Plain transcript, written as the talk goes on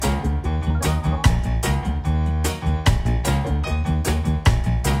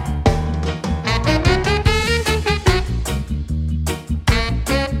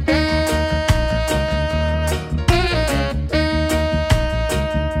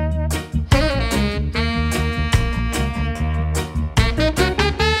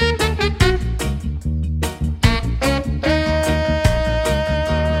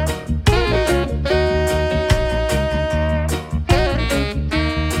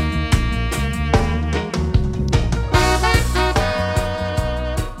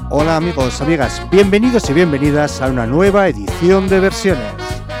Hola amigos, amigas, bienvenidos y bienvenidas a una nueva edición de Versiones.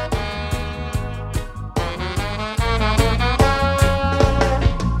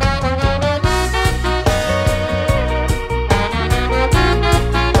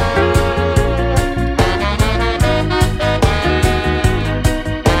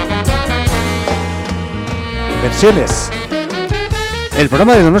 Versiones, el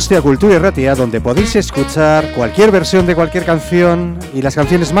programa de Donostia Cultura y Ratia, donde podéis escuchar cualquier versión de cualquier canción y las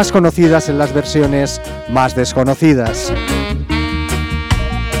canciones más conocidas en las versiones más desconocidas.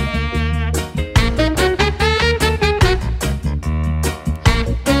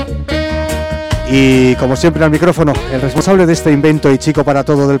 Y como siempre al micrófono, el responsable de este invento y chico para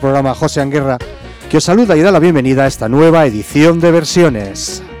todo del programa, José Anguerra, que os saluda y da la bienvenida a esta nueva edición de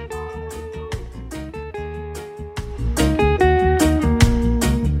Versiones.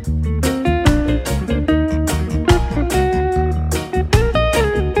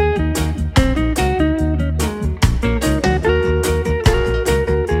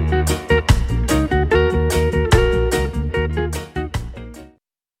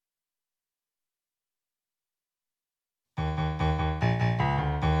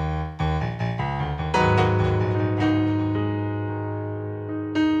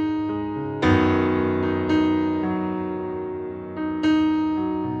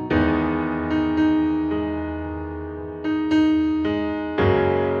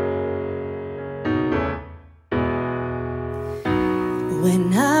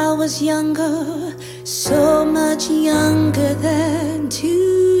 When I was younger, so much younger than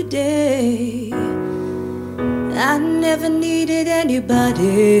today, I never needed anybody's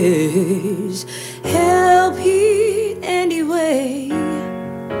help in any way.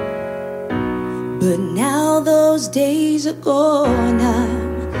 But now those days are gone,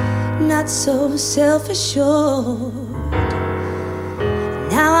 I'm not so self-assured.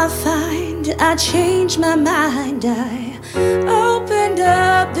 Now I find I changed my mind, I opened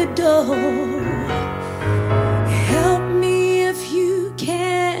up the door. Help me if you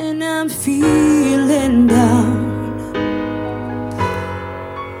can, I'm feeling down.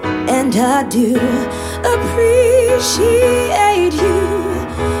 And I do appreciate you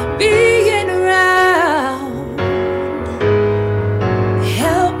being around.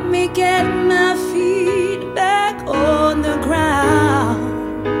 Help me get my feet back on the ground.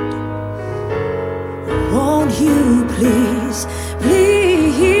 Won't you please,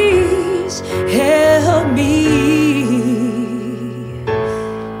 please help me?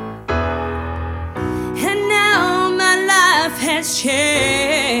 And now my life has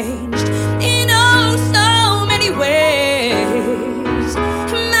changed in oh so many ways.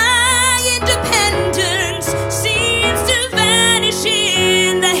 My independence seems to vanish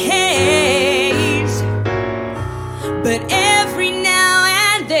in the haze. But every now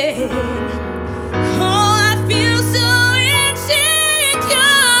and then,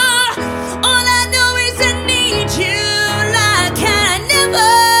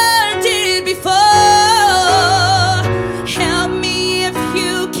 help me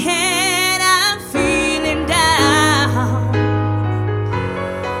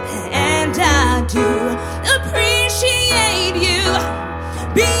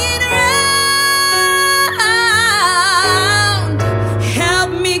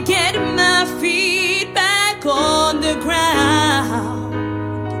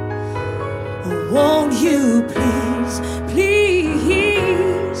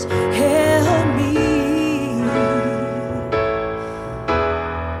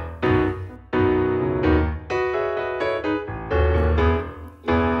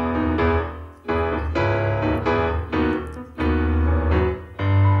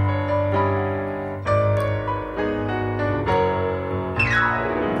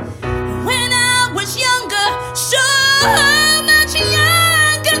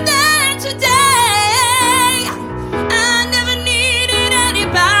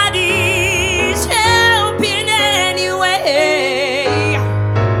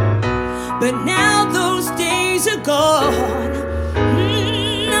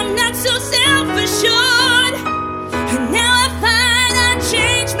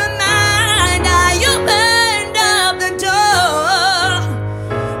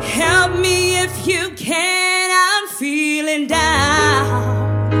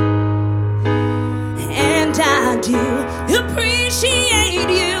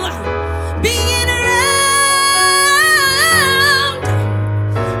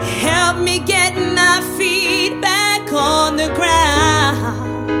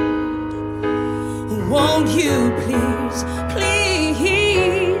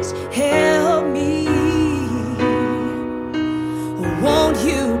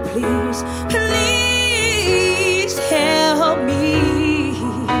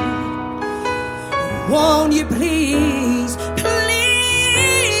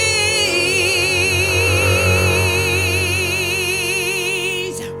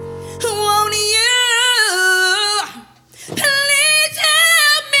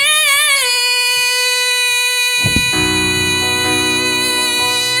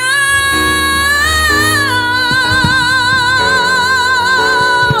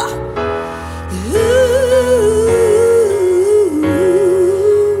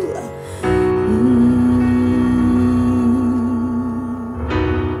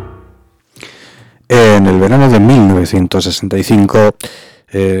en el verano de 1965,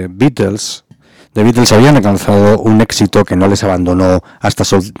 The Beatles habían alcanzado un éxito que no les abandonó hasta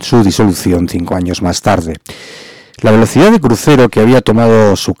su disolución 5 años más tarde. La velocidad de crucero que había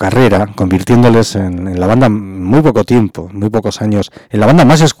tomado su carrera, convirtiéndoles en la banda muy poco tiempo, muy pocos años, en la banda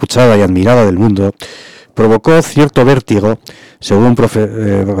más escuchada y admirada del mundo, provocó cierto vértigo, según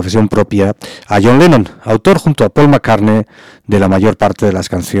profesión propia, a John Lennon, autor junto a Paul McCartney de la mayor parte de las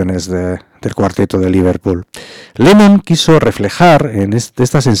canciones del cuarteto de Liverpool. Lennon quiso reflejar en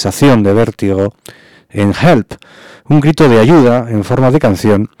esta sensación de vértigo en Help, un grito de ayuda en forma de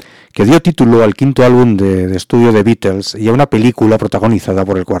canción que dio título al quinto álbum de estudio de Beatles y a una película protagonizada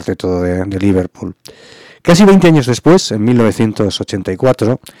por el cuarteto de Liverpool. Casi 20 años después, en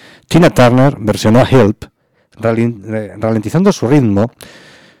 1984, Tina Turner versionó a Help, ralentizando su ritmo,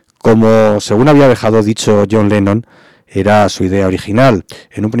 como según había dejado dicho John Lennon, era su idea original.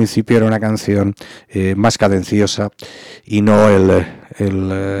 En un principio era una canción más cadenciosa y no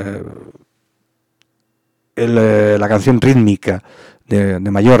la canción rítmica de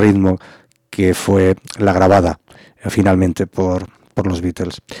mayor ritmo que fue la grabada finalmente por los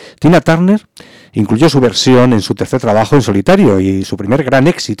Beatles. Tina Turner incluyó su versión en su tercer trabajo en solitario y su primer gran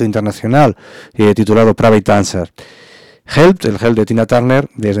éxito internacional, titulado Private Dancer. Help, el Help de Tina Turner,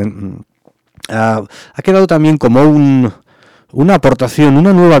 ha quedado también como una aportación,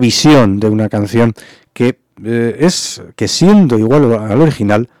 una nueva visión de una canción que siendo igual al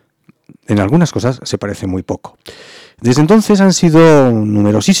original, en algunas cosas se parece muy poco. Desde entonces han sido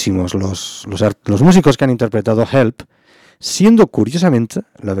numerosísimos los músicos que han interpretado Help, siendo curiosamente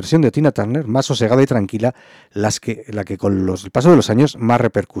la versión de Tina Turner más sosegada y tranquila, la que con el paso de los años más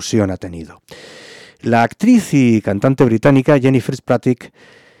repercusión ha tenido. La actriz y cantante británica Jennifer Fitzpatrick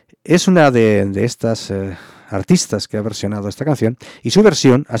es una de estas artistas que ha versionado esta canción, y su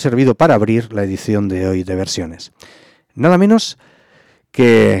versión ha servido para abrir la edición de hoy de versiones. Nada menos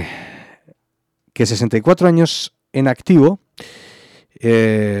que 64 años en activo,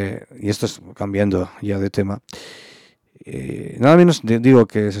 y esto es cambiando ya de tema. Nada menos digo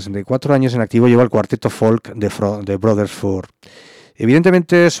que 64 años en activo lleva el cuarteto folk de Brothers Four.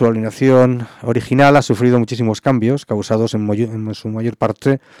 Evidentemente su alineación original ha sufrido muchísimos cambios, causados en su mayor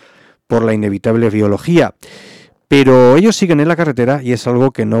parte por la inevitable biología, pero ellos siguen en la carretera y es algo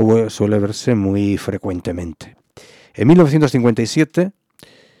que no suele verse muy frecuentemente. En 1957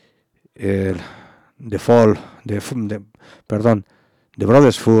 The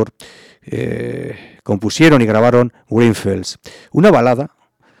Brothers Four compusieron y grabaron Greenfields, una balada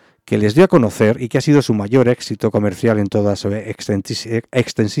que les dio a conocer y que ha sido su mayor éxito comercial en toda su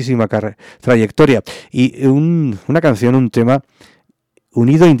extensísima trayectoria, y una canción, un tema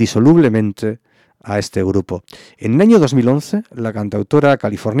unido indisolublemente a este grupo. En el año 2011, la cantautora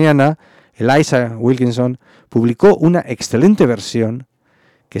californiana Eliza Wilkinson publicó una excelente versión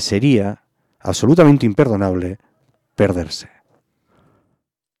que sería absolutamente imperdonable perderse.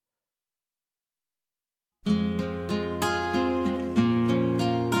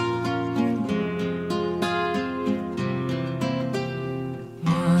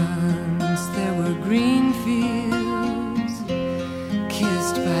 Once there were green fields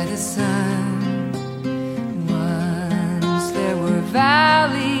kissed by the sun. Once there were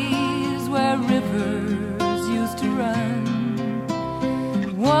valleys where rivers used to run.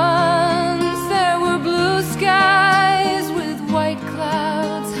 Once there were blue skies with white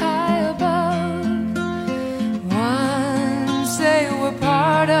clouds high above. Once they were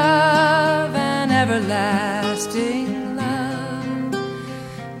part of an everlasting love.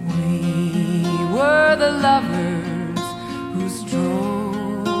 We were the lovers who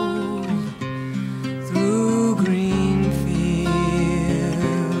strolled through green fields.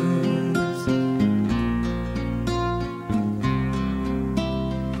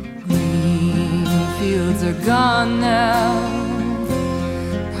 Green fields are gone now,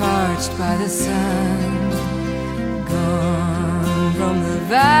 parched by the sun. Gone from the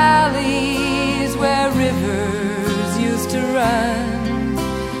valleys where rivers used to run.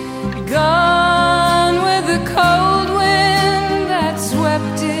 Gone with the cold wind that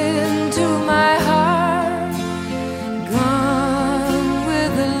swept into my heart. Gone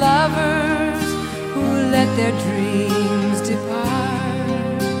with the lovers who let their dreams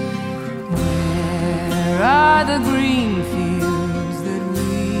depart. Where are the green fields that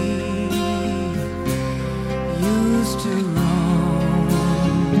we used to roam?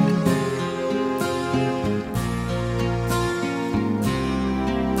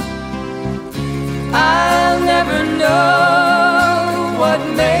 I'll never know what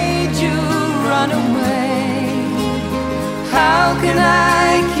made you run away. How can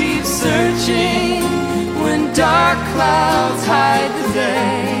I keep searching clouds hide the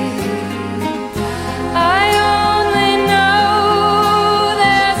day. I only know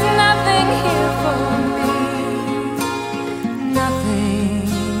there's nothing here for me, nothing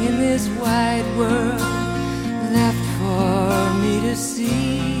in this wide world left for me to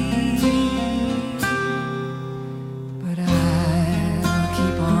see. But I'll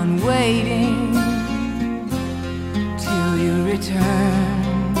keep on waiting till you return.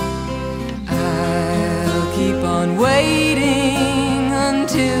 I'll keep on waiting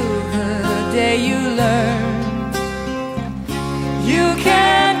until the day you learn you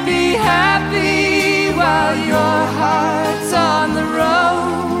can't be happy while your heart's on the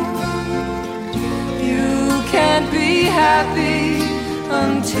road. You can't be happy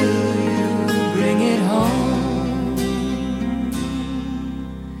until you bring it home.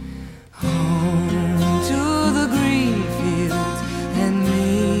 Home to the green fields and me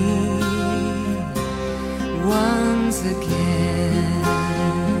once again.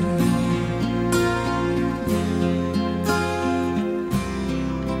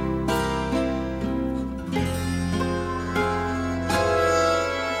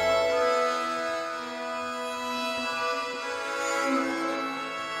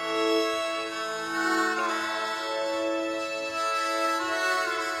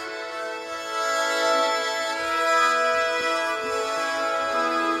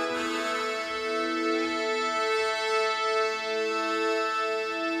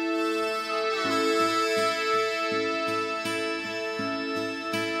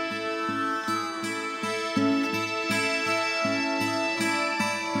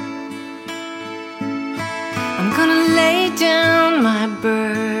 I'm gonna lay down my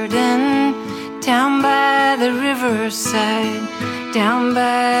burden down by the riverside, down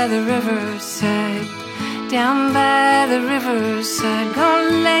by the riverside, down by the riverside.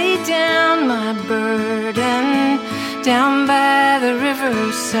 Gonna lay down my burden down by the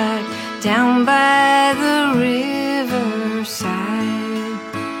riverside, down by the riverside.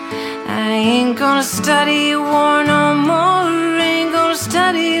 I ain't gonna study war no more, ain't gonna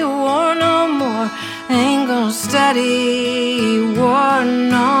study war no more, ain't gonna study war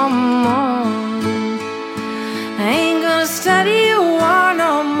no more. Ain't gonna study war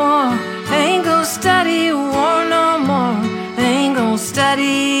no more, ain't gonna study war no more, ain't gonna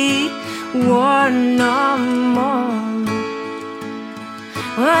study war no more.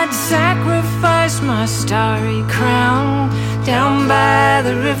 Well, I'd sacrifice my starry crown down by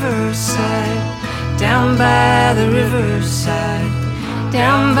the riverside, down by the riverside,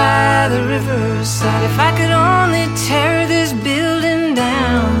 down by the riverside. If I could only tear this building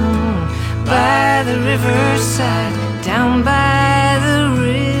down by the riverside, down by the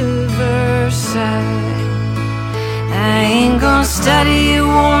riverside. I ain't gonna study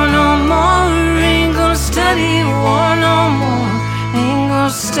war no more, ain't gonna study war no more, ain't gonna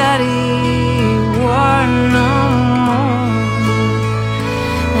study war no more.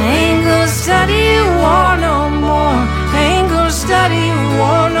 I ain't gonna study war no more, ain't gonna study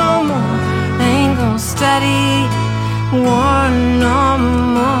war no more, ain't gonna study war no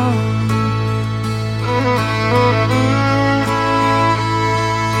more.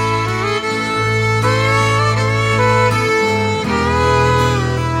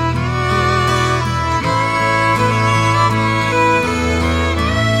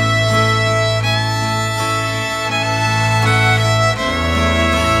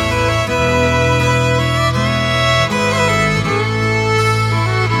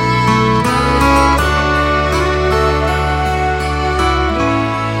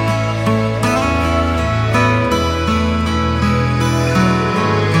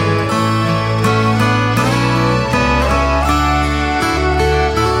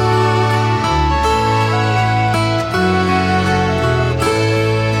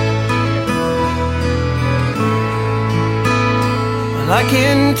 I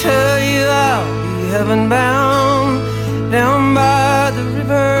can tell you I'll be heaven bound, down by the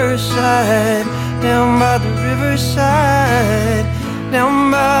riverside, down by the riverside,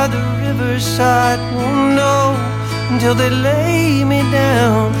 down by the riverside. Won't know until they lay me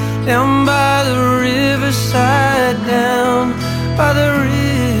down, down by the riverside, down by the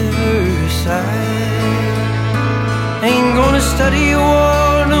riverside. Ain't gonna study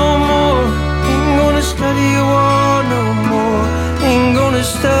war no more, ain't gonna study war no more, ain't gonna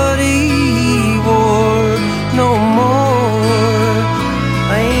study war no more.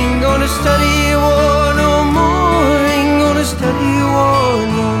 I ain't gonna study war no more, ain't gonna study war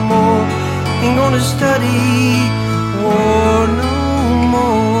no more, ain't gonna study war no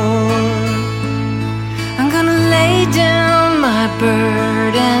more. I'm gonna lay down my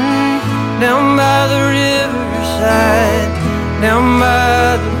burden down by the riverside, riverside, down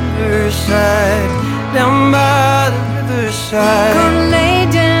by the riverside, down by the riverside. Gonna lay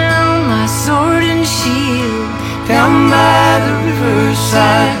down my sword and shield Down by the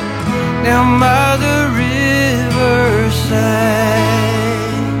riverside, down by the riverside,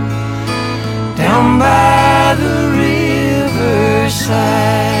 down by the riverside,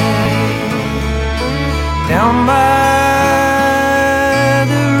 down by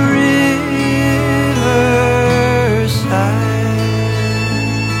the riverside.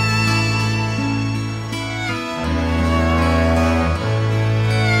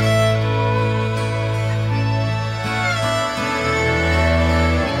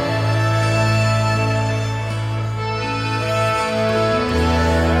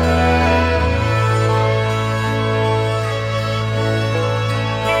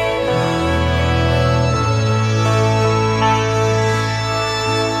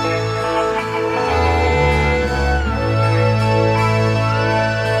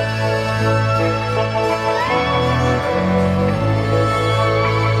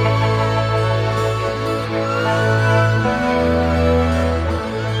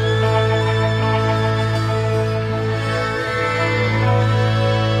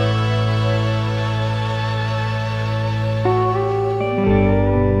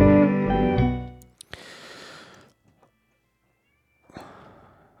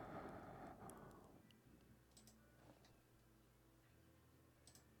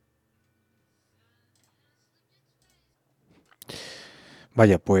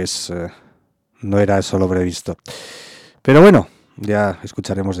 Vaya, pues no era eso lo previsto. Pero bueno, ya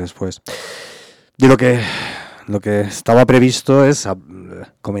escucharemos después. Y lo que estaba previsto es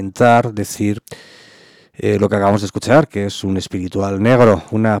comentar, decir lo que acabamos de escuchar, que es un espiritual negro,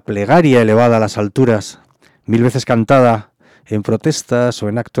 una plegaria elevada a las alturas, 1000 veces cantada en protestas o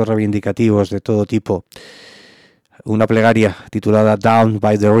en actos reivindicativos de todo tipo. Una plegaria titulada Down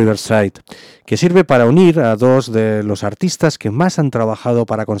by the Riverside, que sirve para unir a dos de los artistas que más han trabajado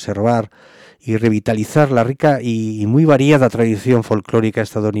para conservar y revitalizar la rica y muy variada tradición folclórica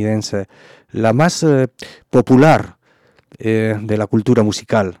estadounidense, la más popular de la cultura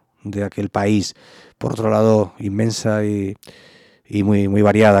musical de aquel país, por otro lado inmensa y muy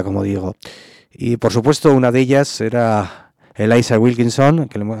variada, como digo. Y por supuesto una de ellas era Eliza Wilkinson,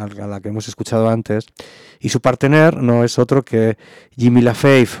 a la que hemos escuchado antes, y su partener no es otro que Jimmy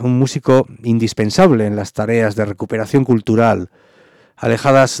LaFave, un músico indispensable en las tareas de recuperación cultural,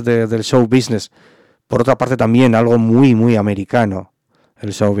 alejadas del show business. Por otra parte también algo muy americano,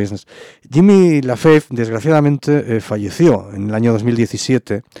 el show business. Jimmy LaFave desgraciadamente falleció en el año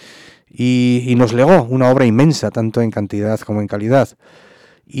 2017 y nos legó una obra inmensa, tanto en cantidad como en calidad.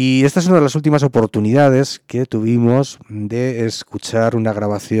 Y esta es una de las últimas oportunidades que tuvimos de escuchar una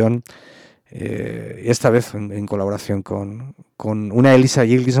grabación, esta vez en colaboración con una Eliza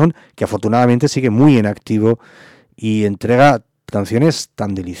Wilkinson, que afortunadamente sigue muy en activo y entrega canciones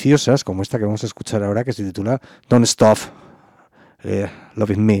tan deliciosas como esta que vamos a escuchar ahora, que se titula Don't Stop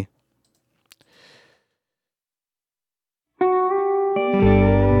Loving Me.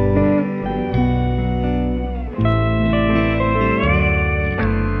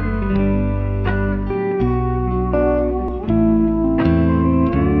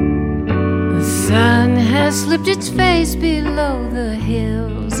 The sun has slipped its face below the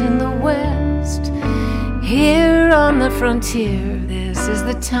hills in the west. Here on the frontier, this is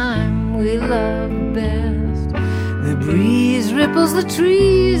the time we love best. The breeze ripples the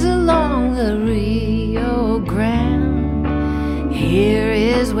trees along the Rio Grande. Here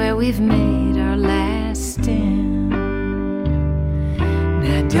is where we've made our last stand.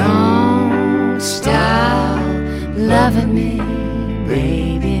 Now don't stop loving me,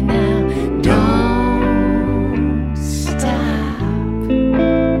 baby, now don't stop.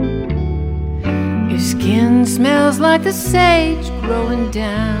 Your skin smells like the sage growing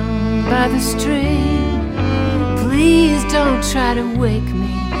down by the stream. Please don't try to wake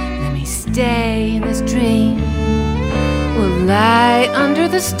me, let me stay in this dream. We'll lie under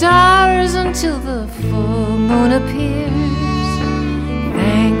the stars until the full moon appears,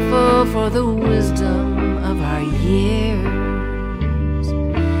 thankful for the wisdom of our years.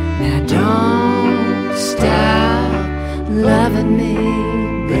 Now don't stop loving me,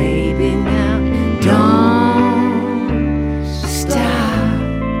 baby, now don't stop.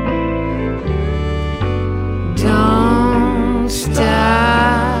 Don't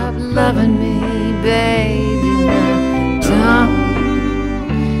stop loving me, baby, now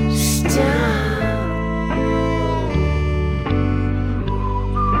don't stop.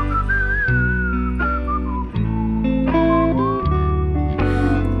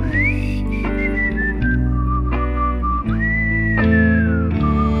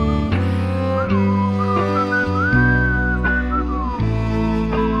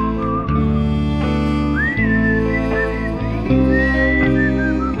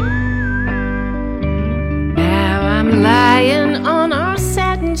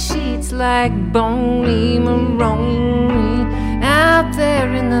 like Boney Maroney. Out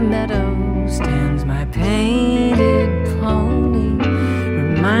there in the meadow stands my painted pony.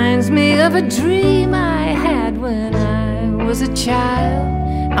 Reminds me of a dream I had when I was a child.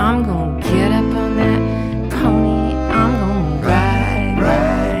 I'm gonna get up on that pony. I'm gonna ride,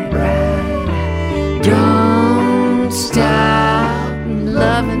 ride, ride. Don't stop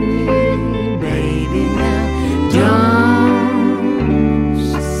loving me, baby, now. Don't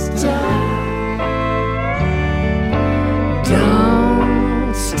stop.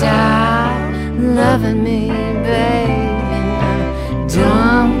 Don't stop loving me, baby, now.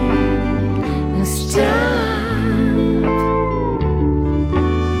 Don't stop.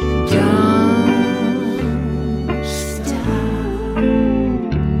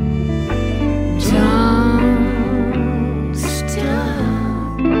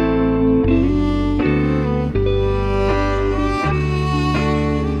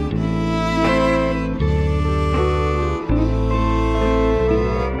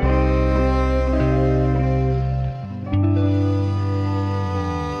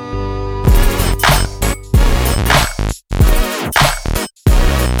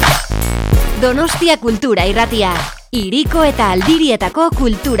 Donostia Kultura Irratia, hiriko eta aldirietako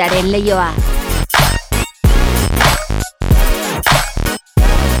kulturaren leioa.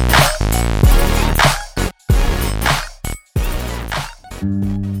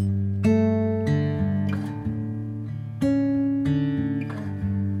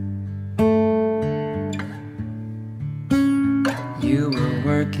 You were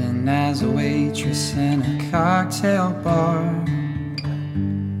working as a waitress in a cocktail bar.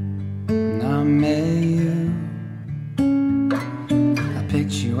 I met you. I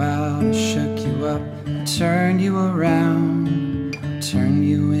picked you out, I shook you up, turned you around, turned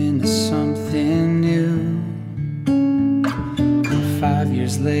you into something new. And 5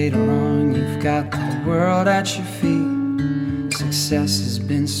 years later on, you've got the world at your feet. Success has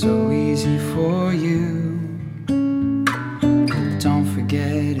been so easy for you. But don't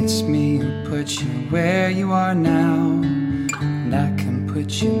forget it's me who put you where you are now, and I can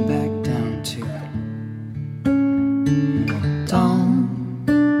put you back down too.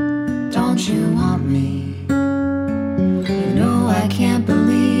 Don't you want me? You know I can't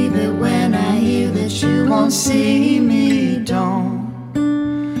believe it when I hear that you won't see me. Don't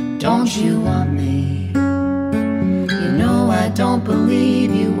you want me? You know I don't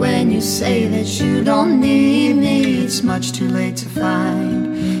believe you when you say that you don't need me. It's much too late to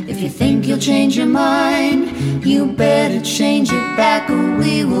find. If you think you'll change your mind, you better change it back or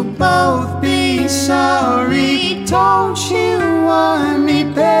we will both be sorry. Don't you want me,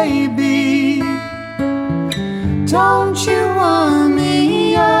 baby? Don't you want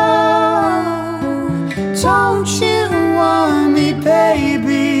me, oh? Don't you want me,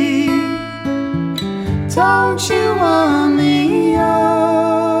 baby? Don't you want me,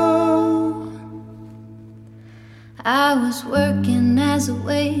 oh? I was working as a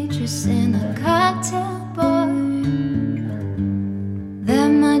waitress in a cocktail bar. That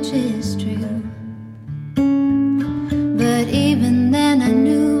much is true. But even then I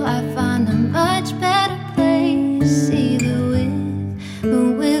knew I'd find a much better place, either with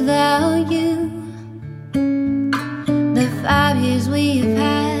or without you. The 5 years we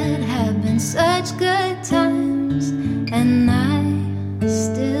have been such good times, and I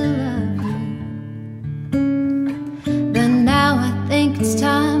still love you. But now I think it's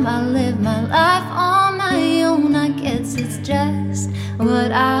time I live my life on my own. I guess it's just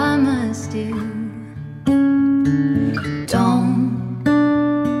what I must do.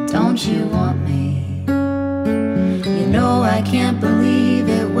 Don't you want me? You know I can't believe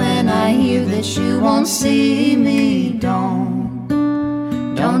it when I hear that you won't see me. Don't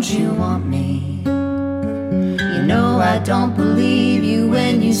you want me? You know I don't believe you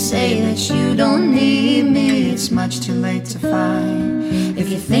when you say that you don't need me. It's much too late to find. If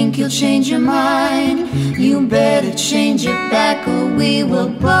you think you'll change your mind, you better change it back or we will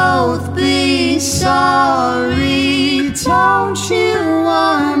both be sorry. Don't you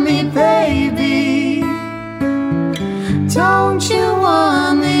want me, baby? Don't you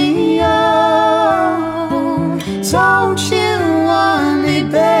want me, oh? Don't you want me,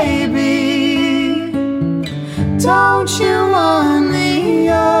 baby? Don't you want me,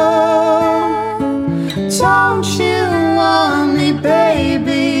 oh? Don't you want me,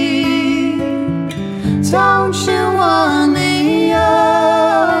 baby? Don't you want me, oh?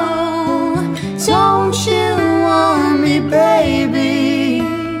 Don't you want me, baby?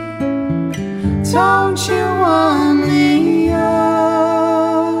 Don't you want me, oh?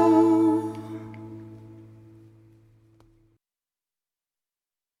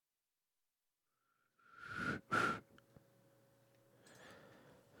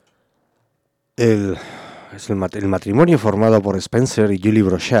 El matrimonio formado por Spencer y Julie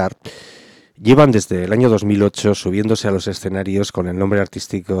Brochard llevan desde el año 2008 subiéndose a los escenarios con el nombre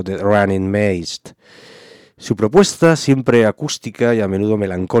artístico de Running Maze. Su propuesta, siempre acústica y a menudo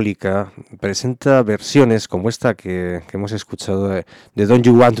melancólica, presenta versiones como esta que hemos escuchado de Don't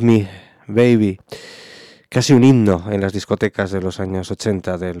You Want Me, Baby, casi un himno en las discotecas de los años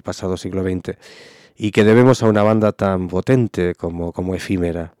 80 del pasado siglo XX, y que debemos a una banda tan potente como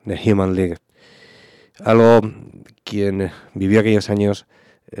efímera, The Human League. Algo quien vivió aquellos años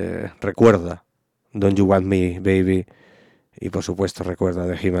recuerda Don't You Want Me, Baby, y por supuesto recuerda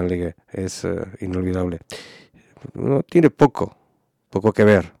The Human League. Es inolvidable. No, tiene poco que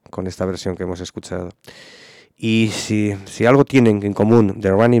ver con esta versión que hemos escuchado. Y si algo tienen en común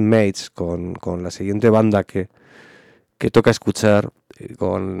The Running Mates con la siguiente banda que toca escuchar,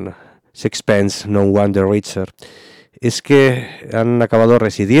 con Sixpence None the Richer, es que han acabado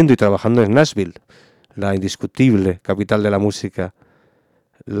residiendo y trabajando en Nashville, la indiscutible capital de la música,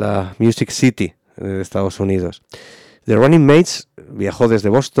 la Music City de Estados Unidos. The Running Mates viajó desde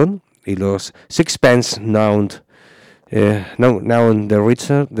Boston y los Sixpence None the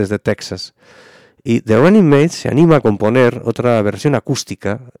Richer desde Texas. Y The Running Mates se anima a componer otra versión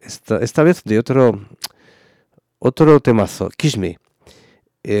acústica, esta vez de otro temazo, Kiss Me,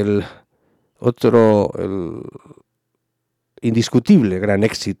 el indiscutible gran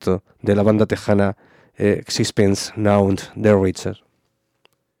éxito de la banda tejana Sixpence None the Richer.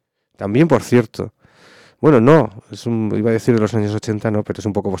 También, por cierto, bueno, no, iba a decir de los años 80, no, pero es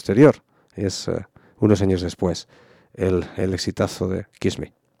un poco posterior, es unos años después, el exitazo de Kiss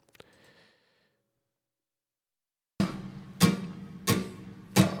Me.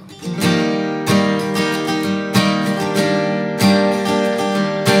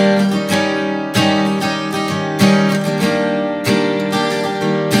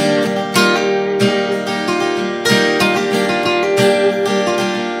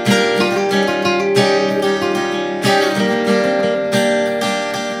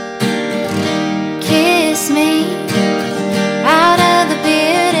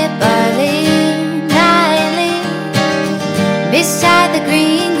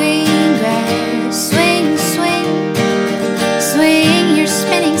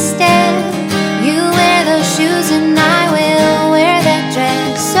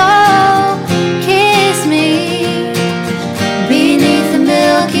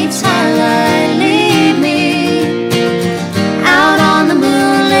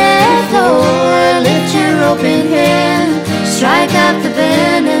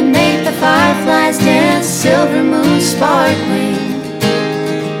 Silver moon sparkling.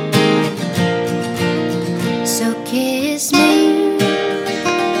 So kiss me.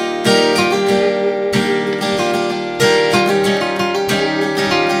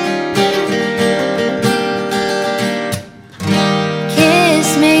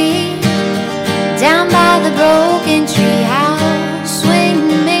 Kiss me down by the broken tree house.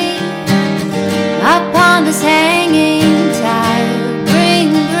 Swing me up on this hanging tide.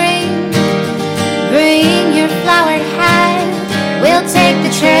 We'll take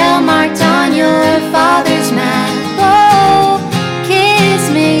the trail marked on your father's map. Oh, kiss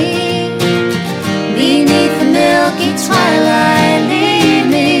me beneath the milky twilight. Lead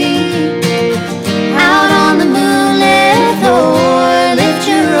me out on the moonlit floor. Lift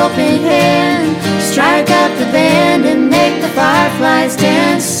your open hand, strike up the band, and make the fireflies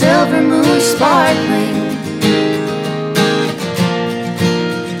dance. Silver moon sparkling.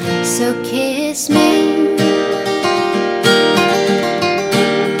 So kiss me.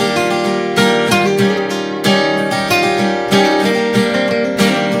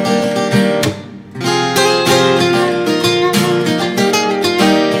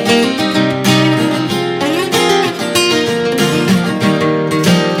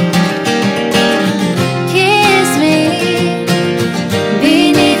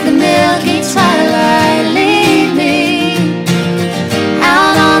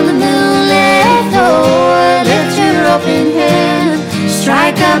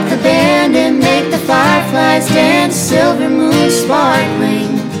 Up the band and make the fireflies dance. Silver moon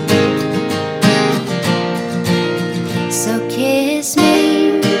sparkling. So kiss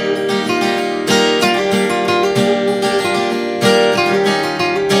me.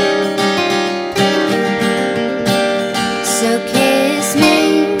 So kiss me.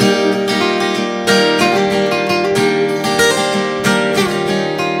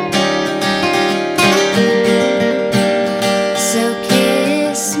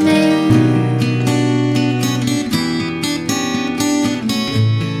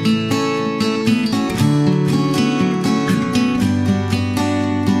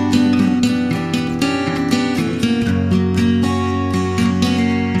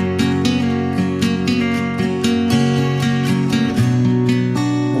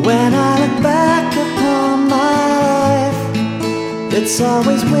 It's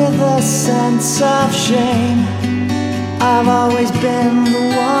always with a sense of shame. I've always been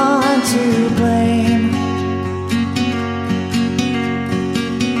the one to blame.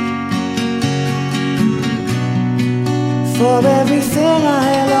 For everything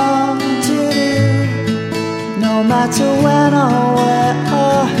I long to do, no matter when or where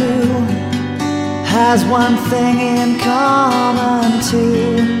or who, has one thing in common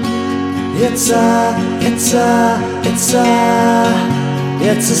too. It's a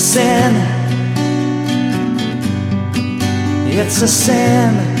sin. It's a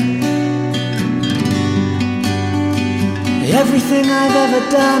sin. Everything I've ever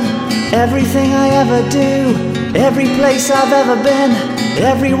done, everything I ever do, every place I've ever been,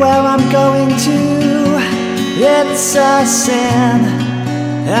 everywhere I'm going to, it's a sin.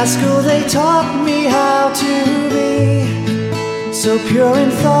 At school they taught me how to be so pure in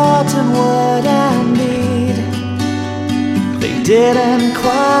thought and word and deed. They didn't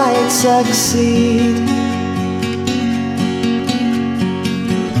quite succeed.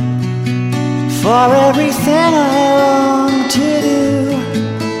 For everything I long to do,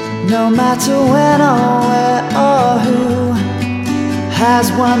 no matter when or where or who,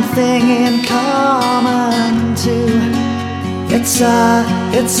 has one thing in common too. It's a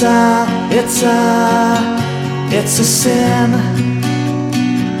sin.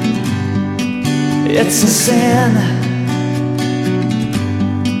 It's a sin.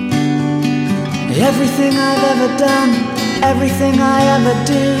 Everything I've ever done, everything I ever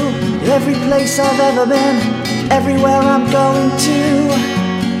do, every place I've ever been, everywhere I'm going to,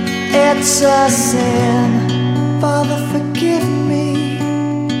 it's a sin. Father, forgive me.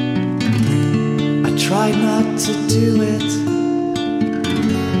 I tried not to do it.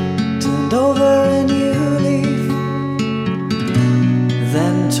 Turned over a new leaf,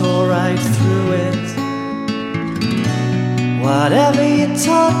 then tore right through it. Whatever you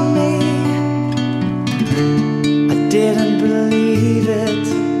taught me, I didn't believe it.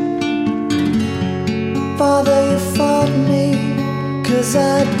 Father, you fought me, 'cause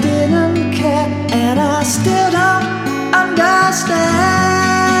I didn't care, and I still don't understand.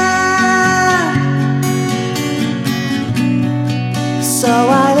 So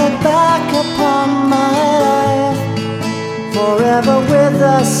I look back upon my life, forever with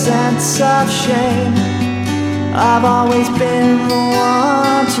a sense of shame. I've always been the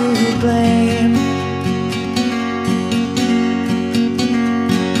one to blame.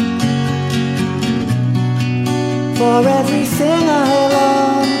 For everything I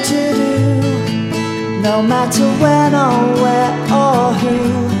long to do, no matter when or where or who,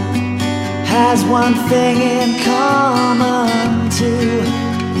 has one thing in common too.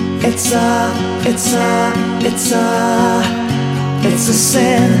 It's a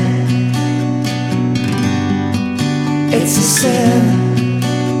sin. It's a sin.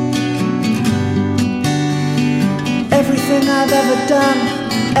 Everything I've ever done,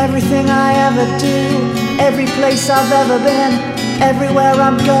 everything I ever do, every place I've ever been, everywhere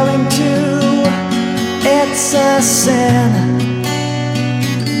I'm going to, it's a sin.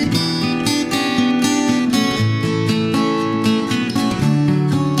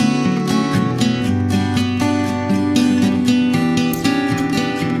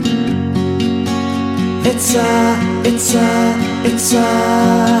 It's a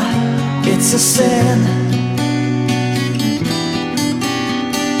sin. It's a sin.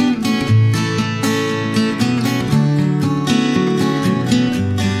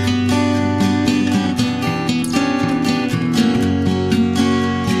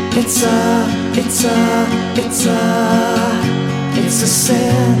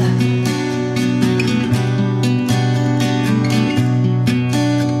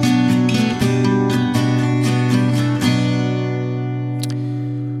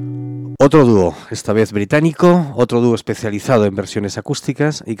 Otro dúo, esta vez británico, otro dúo especializado en versiones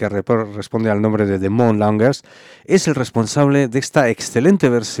acústicas y que responde al nombre de The Moonlongers, es el responsable de esta excelente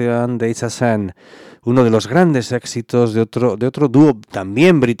versión de Esta, uno de los grandes éxitos de otro dúo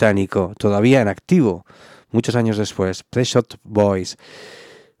también británico, todavía en activo, muchos años después, Pet Shop Boys.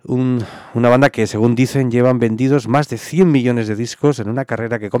 Una banda que, según dicen, llevan vendidos más de 100 millones de discos en una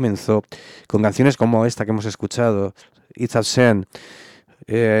carrera que comenzó con canciones como esta que hemos escuchado, Esta,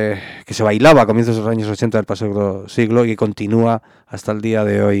 que se bailaba a comienzos de los años 80 del pasado siglo y que continúa hasta el día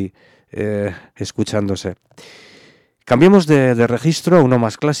de hoy escuchándose. Cambiemos de registro a uno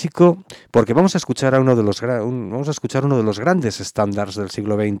más clásico, porque vamos a escuchar uno de los grandes estándares del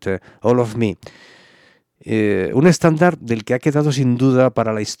siglo XX, All of Me. Un estándar del que ha quedado sin duda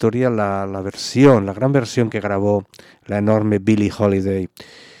para la historia la gran versión que grabó la enorme Billie Holiday.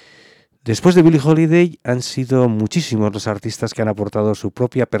 Después de Billie Holiday han sido muchísimos los artistas que han aportado su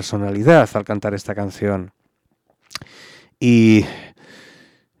propia personalidad al cantar esta canción. Y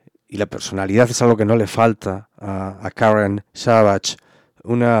la personalidad es algo que no le falta a Karen Savage,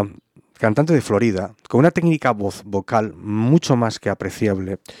 una cantante de Florida, con una técnica vocal mucho más que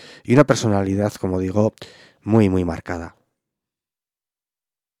apreciable y una personalidad, como digo, muy, muy marcada.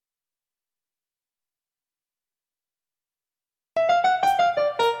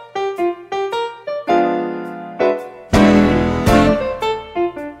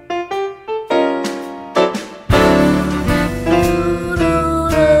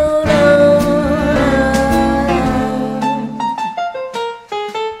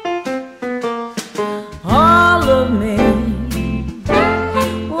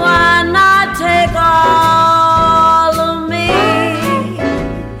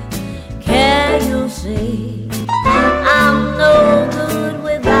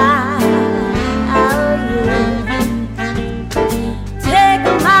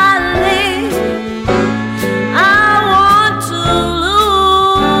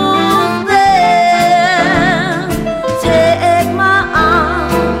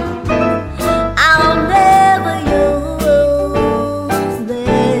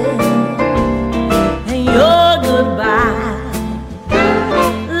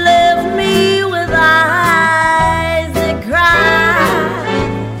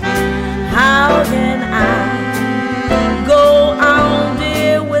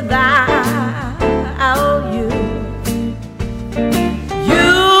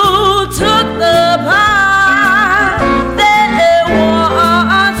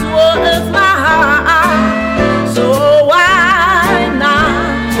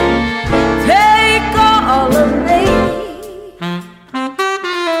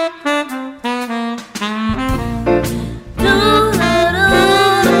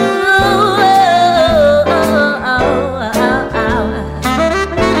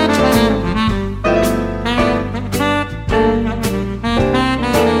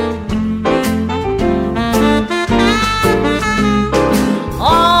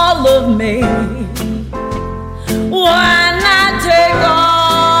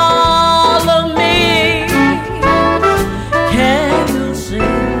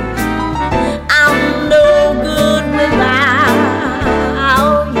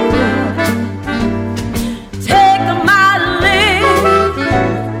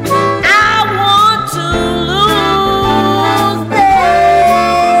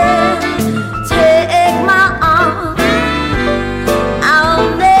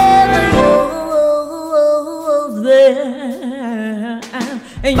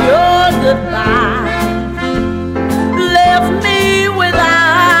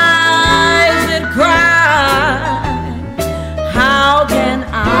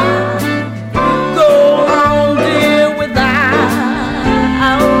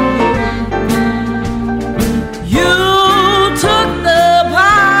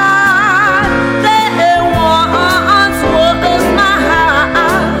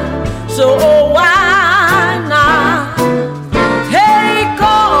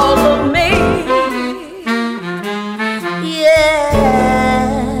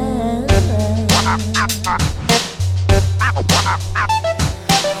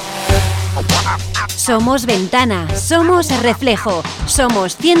 Somos Ventana, somos Reflejo,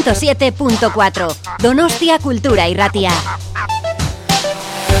 somos 107.4, Donostia Kultura Irratia.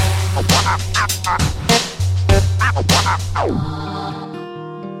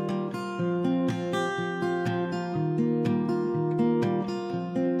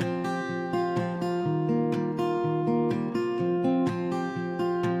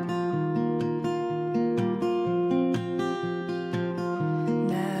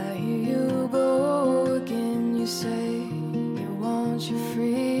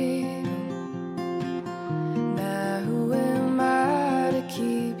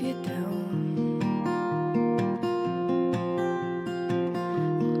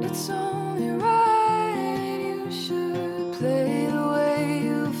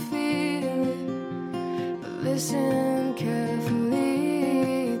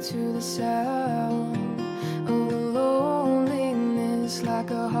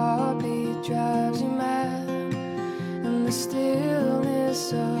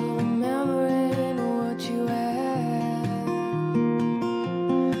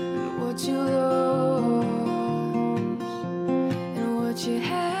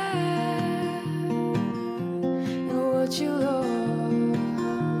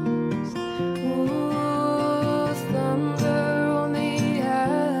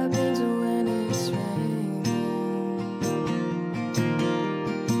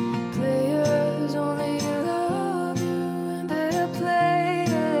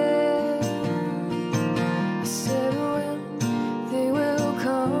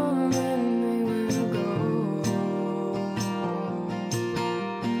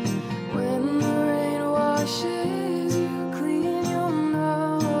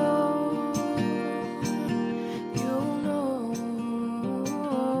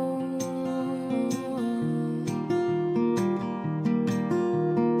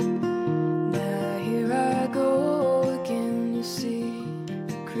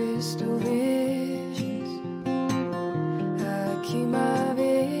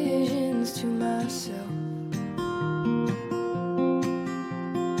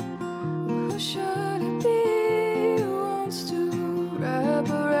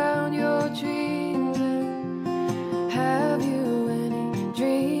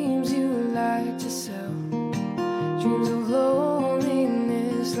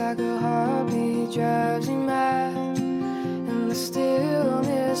 drives me mad, and the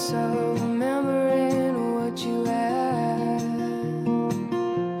stillness of remembering what you had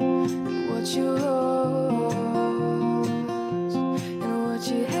and what you lost and what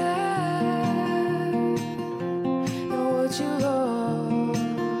you had and what you lost.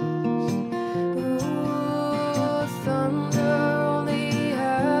 Ooh, thunder only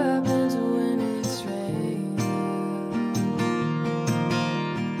happens when it's raining.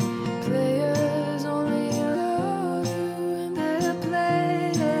 Players only love you when they're playing.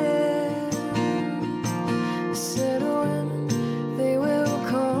 Said women, they will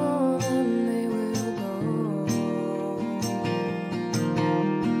come and they will go.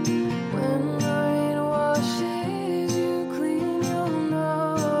 When the rain washes you clean, you'll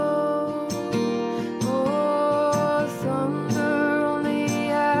know. Oh, thunder only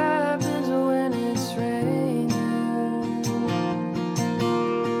happens when it's raining.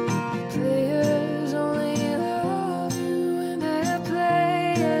 Players only love you when they're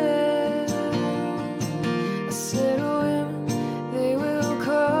playing. I said women, they will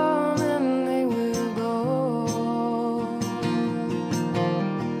come and they will go.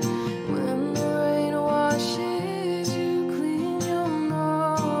 When the rain washes you clean, you'll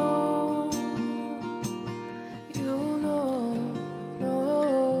know. You'll know,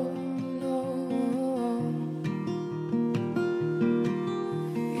 know, know.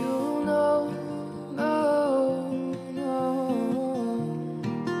 You'll know, know, know.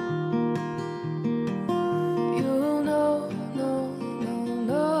 You'll know, know, know,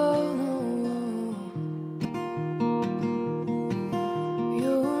 know, know.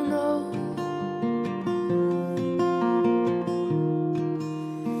 You'll know.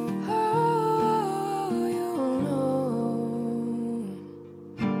 Oh, you'll know.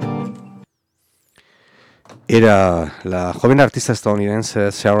 Era la joven artista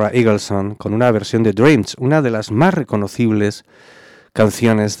estadounidense Sarah Eagleson con una versión de Dreams, una de las más reconocibles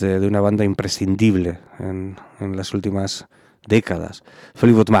canciones de una banda imprescindible en las últimas décadas,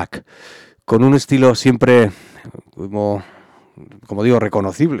 Fleetwood Mac, con un estilo siempre, como digo,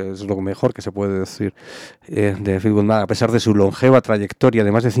 reconocible, es lo mejor que se puede decir de Fleetwood Mac, a pesar de su longeva trayectoria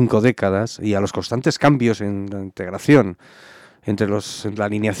de más de 5 décadas y a los constantes cambios en la integración en la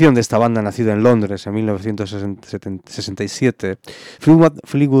alineación de esta banda nacida en Londres en 1967,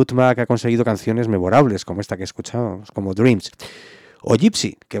 Fleetwood Mac ha conseguido canciones memorables como esta que escuchamos, como Dreams, o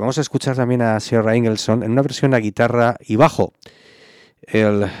Gypsy, que vamos a escuchar también a Sarah Eagleson en una versión a guitarra y bajo,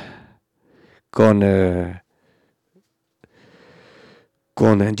 con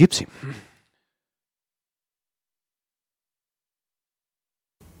Gypsy.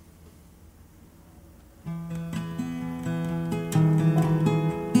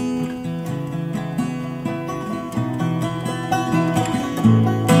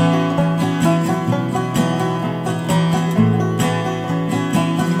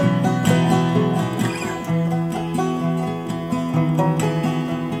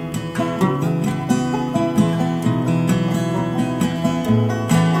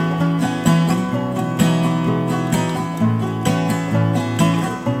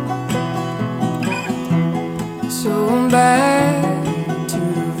 So I'm back to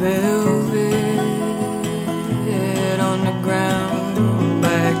the velvet on the ground,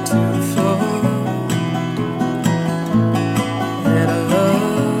 back to the floor that I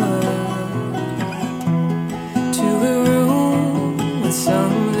love, to the room with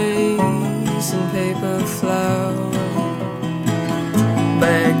some lace and paper flowers,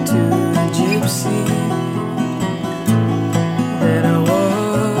 back to the gypsy that I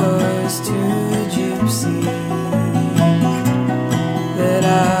was, to the gypsy that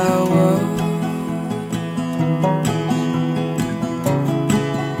I was.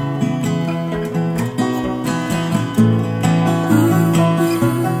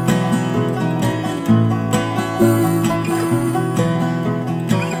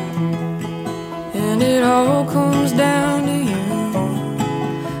 And it all comes down to you.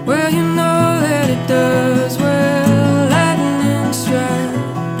 Well, you know that it does. Well, lightning strikes,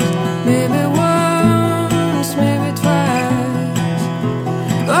 maybe once, maybe twice.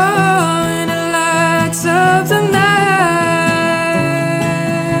 Oh, and it lights up the night.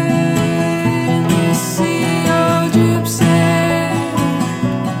 And you see your gypsy.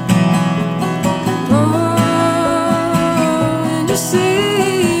 Oh, and you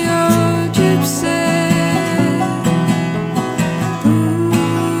see your gypsy.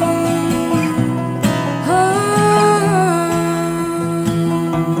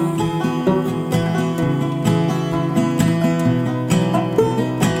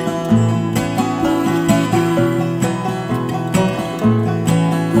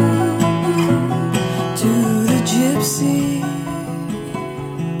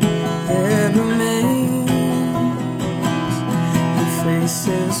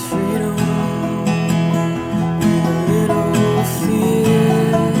 freedom, a little fear.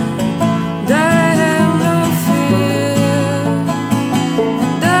 And I have no fear,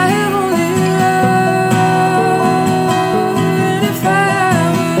 and I have only love. And if I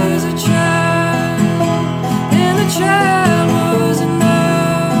was a child, and the child was enough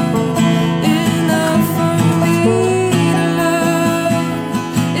for me to love,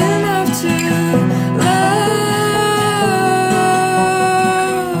 enough to love.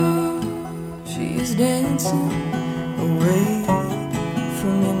 She's dancing away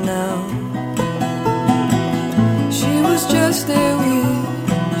from me now. She was just a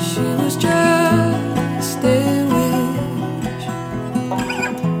wish, she was just a wish,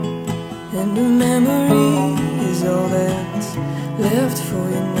 and a memory is all that's left for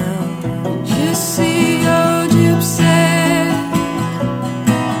you now. Just see your gypsy,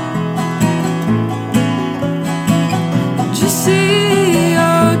 just see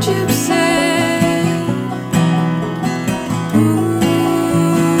your gypsy.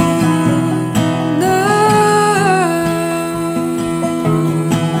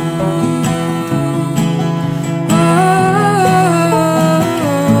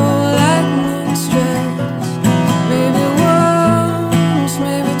 Lightning strikes, maybe once,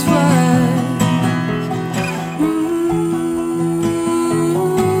 maybe twice.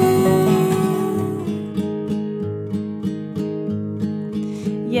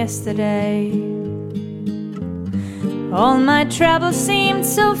 Yesterday, all my troubles seemed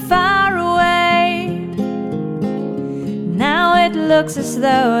so far away. Now it looks as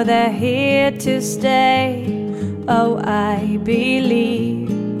though they're here to stay. Oh, I believe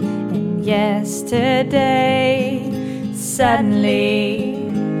in yesterday. Suddenly,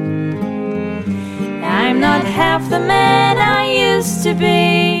 I'm not half the man I used to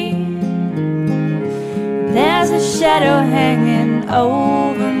be. There's a shadow hanging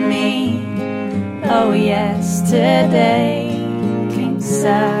over me. Oh, yesterday came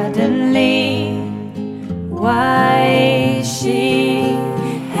suddenly. Why she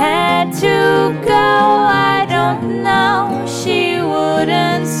had to go, I don't know. She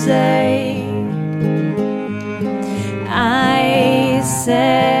wouldn't say. I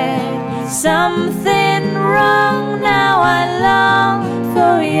said something wrong. Now I long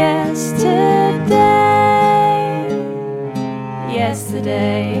for yesterday.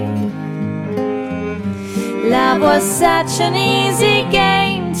 Yesterday, love was such an easy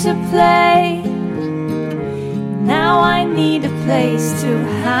game to play. Now I need a place to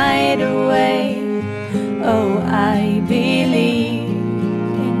hide away. Oh, I believe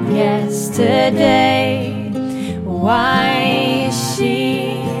in yesterday. Why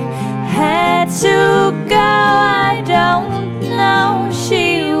she had to go, I don't know.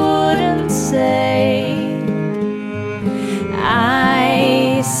 She wouldn't say.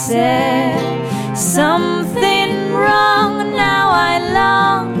 I said something wrong. Now I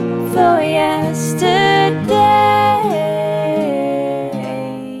long for yesterday.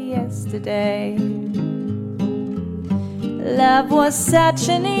 Yesterday, love was such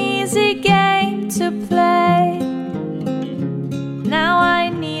an easy game to play. Now I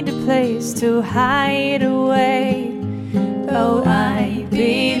need a place to hide away. Oh, I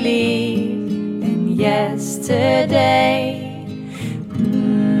believe in yesterday.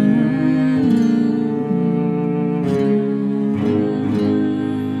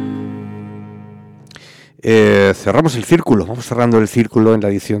 Cerramos el círculo, vamos cerrando el círculo en la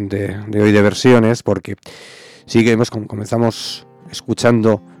edición de hoy de Versiones, porque comenzamos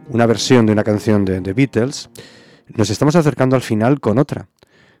escuchando una versión de una canción de Beatles. Nos estamos acercando al final con otra,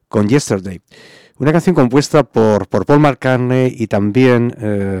 con Yesterday, una canción compuesta por Paul McCartney y también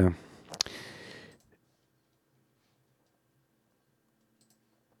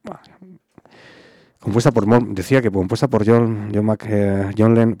compuesta por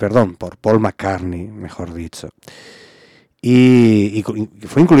por Paul McCartney, mejor dicho, y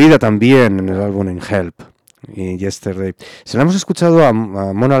fue incluida también en el álbum en Help y Yesterday. Se la hemos escuchado a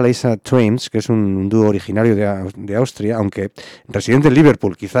Mona Lisa Twins, que es un dúo originario de Austria, aunque residente en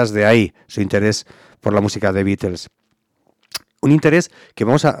Liverpool, quizás de ahí su interés por la música de Beatles. Un interés que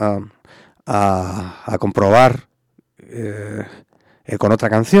vamos a comprobar con otra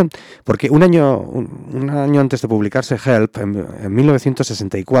canción, porque un año antes de publicarse Help, en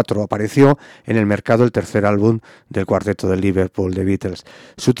 1964, apareció en el mercado el tercer álbum del cuarteto de Liverpool, de Beatles.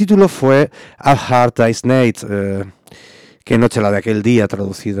 Su título fue A Hard Day's Night, qué noche la de aquel día,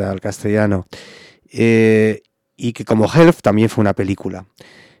 traducida al castellano, y que como Help también fue una película.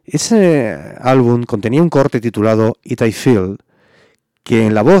 Ese álbum contenía un corte titulado It I Feel, que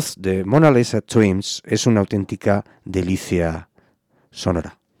en la voz de Mona Lisa Twins es una auténtica delicia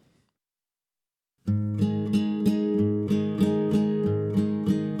sonora.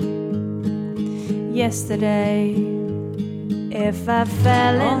 yesterday. If I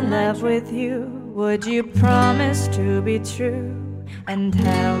fell in love with you, would you promise to be true and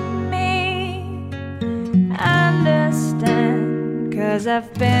help me understand? 'Cause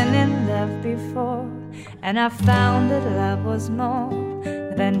I've been in love before, and I found that love was more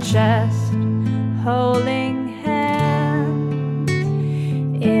than just holding hands.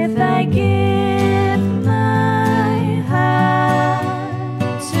 If I give my heart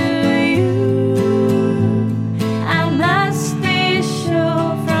to you, I must be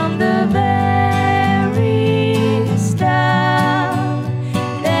sure from the very start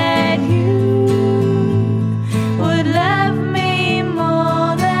that you would love me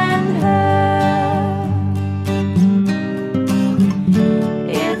more than her.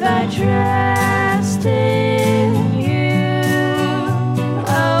 If I trust in you,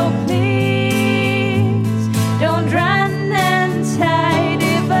 oh please don't run and hide.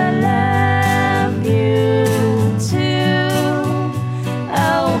 If I love you too,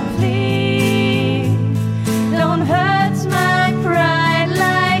 oh please don't hurt my pride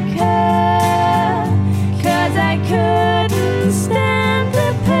like her. 'Cause I couldn't stand the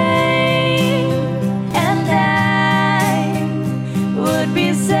pain, and I would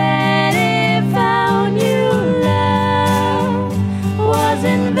be sad if our new love was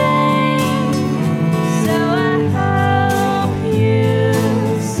in vain. So I hope you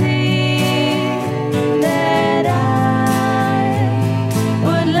see that I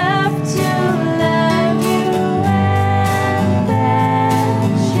would love to love you, and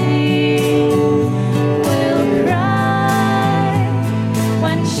that she will cry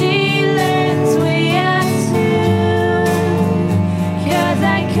when she learns we are two. 'Cause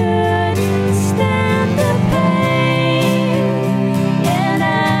I couldn't stand the pain, and I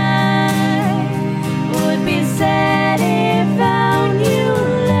would be sad if our new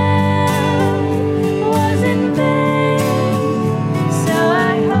love was in vain. So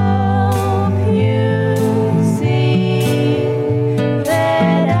I hope you see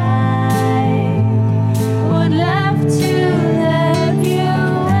that I would love to love you,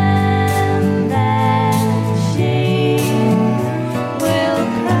 and that she will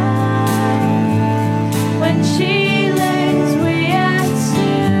cry when she learns we are two.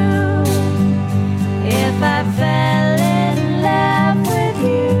 If I fell in love with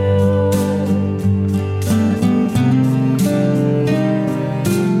you.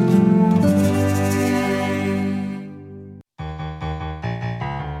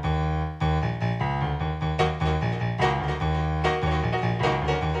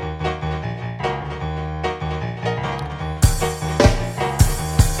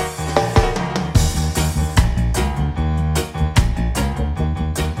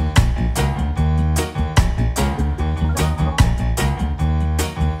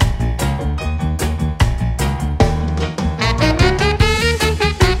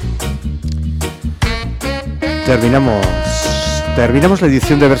 Terminamos la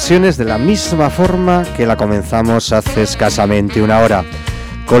edición de Versiones de la misma forma que la comenzamos hace escasamente una hora,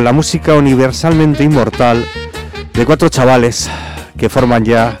 con la música universalmente inmortal de 4 chavales que forman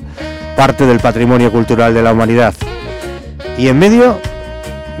ya parte del patrimonio cultural de la humanidad. Y en medio,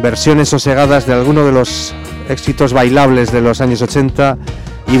 versiones sosegadas de algunos de los éxitos bailables de los años 80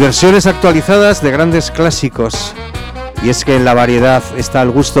 y versiones actualizadas de grandes clásicos. Y es que en la variedad está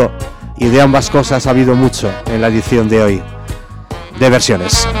el gusto, y de ambas cosas ha habido mucho en la edición de hoy de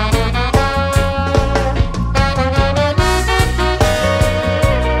Versiones.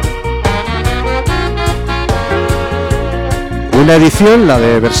 Una edición, la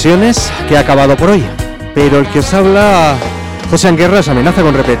de Versiones, que ha acabado por hoy, pero el que os habla, José Anguerra, os amenaza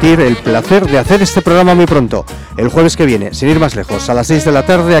con repetir el placer de hacer este programa muy pronto, el jueves que viene, sin ir más lejos, a las 6 de la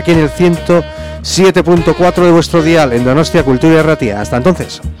tarde, aquí en el 107.4 de vuestro dial, en Donostia Kultura Irratia. Hasta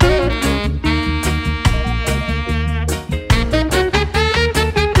entonces.